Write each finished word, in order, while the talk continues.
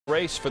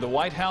Race for the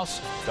White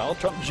House. Donald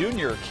Trump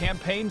Jr.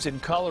 campaigns in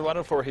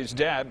Colorado for his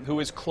dad, who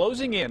is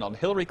closing in on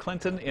Hillary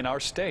Clinton in our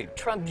state.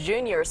 Trump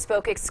Jr.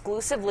 spoke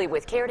exclusively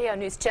with KRDO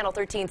News Channel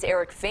 13's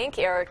Eric Fink.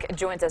 Eric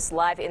joins us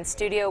live in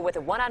studio with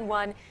a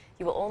one-on-one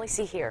you will only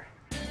see here.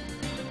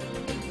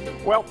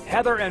 Well,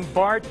 Heather and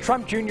Bart,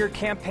 Trump Jr.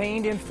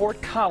 campaigned in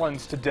Fort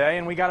Collins today,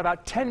 and we got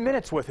about 10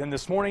 minutes with him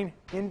this morning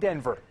in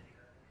Denver.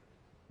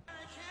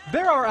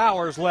 There are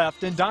hours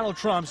left in Donald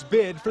Trump's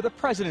bid for the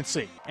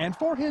presidency and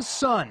for his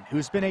son,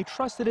 who's been a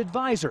trusted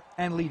advisor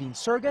and leading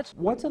surrogate.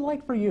 What's it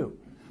like for you?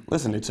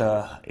 Listen,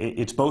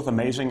 it's both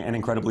amazing and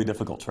incredibly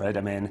difficult, right?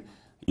 I mean,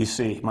 you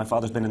see, my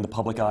father's been in the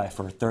public eye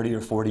for 30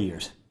 or 40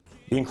 years.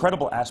 The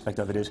incredible aspect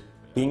of it is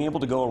being able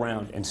to go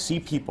around and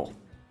see people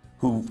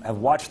who have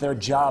watched their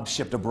jobs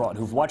shipped abroad,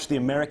 who've watched the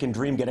American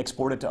dream get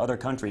exported to other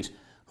countries,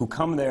 who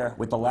come there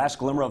with the last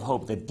glimmer of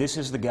hope that this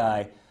is the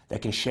guy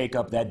that can shake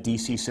up that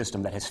D.C.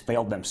 system that has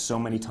failed them so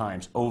many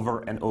times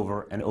over and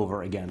over and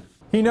over again.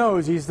 He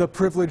knows he's the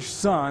privileged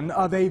son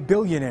of a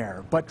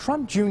billionaire, but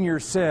Trump Jr.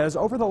 says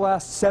over the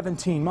last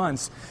 17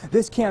 months,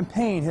 this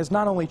campaign has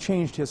not only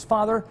changed his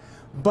father,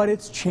 but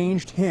it's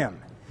changed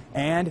him.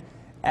 And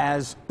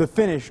as the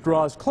finish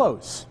draws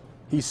close,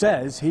 he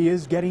says he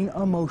is getting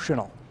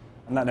emotional.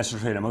 I'm not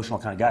necessarily an emotional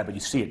kind of guy, but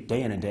you see it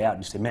day in and day out,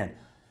 and you say, man,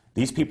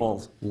 these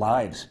people's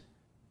lives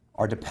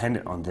are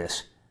dependent on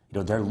this. You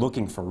know, they're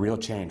looking for real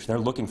change. They're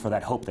looking for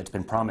that hope that's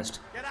been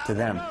promised to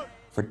them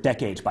for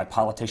decades by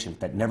politicians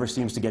that never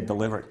seems to get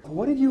delivered.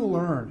 What have you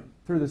learned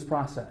through this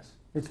process?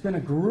 It's been a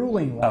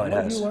grueling one. What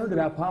have you learned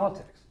about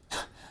politics?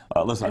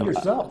 Listen, and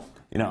yourself.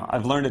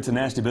 I've learned it's a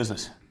nasty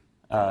business.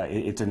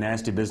 It's a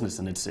nasty business,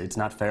 and it's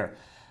not fair.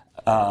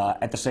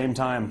 At the same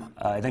time,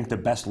 I think the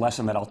best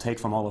lesson that I'll take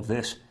from all of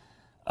this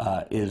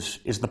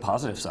is the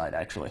positive side,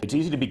 actually. It's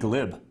easy to be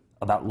glib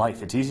about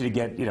life. It's easy to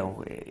get,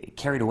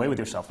 carried away with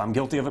yourself. I'm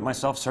guilty of it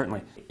myself,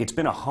 certainly. It's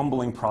been a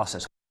humbling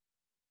process.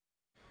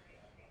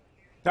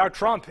 Now,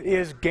 Trump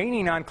is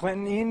gaining on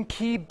Clinton in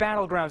key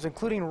battlegrounds,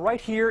 including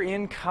right here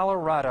in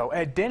Colorado.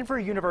 A Denver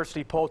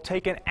University poll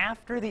taken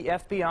after the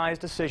FBI's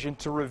decision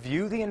to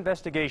review the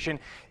investigation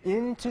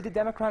into the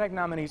Democratic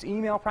nominee's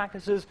email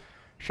practices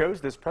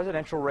shows this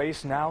presidential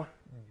race now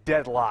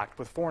deadlocked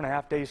with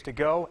 4.5 days to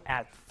go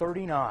at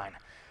 39.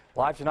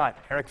 Live tonight,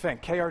 Eric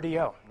Fink,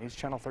 KRDO, News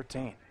Channel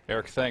 13.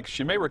 Eric, thanks.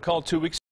 You may recall 2 weeks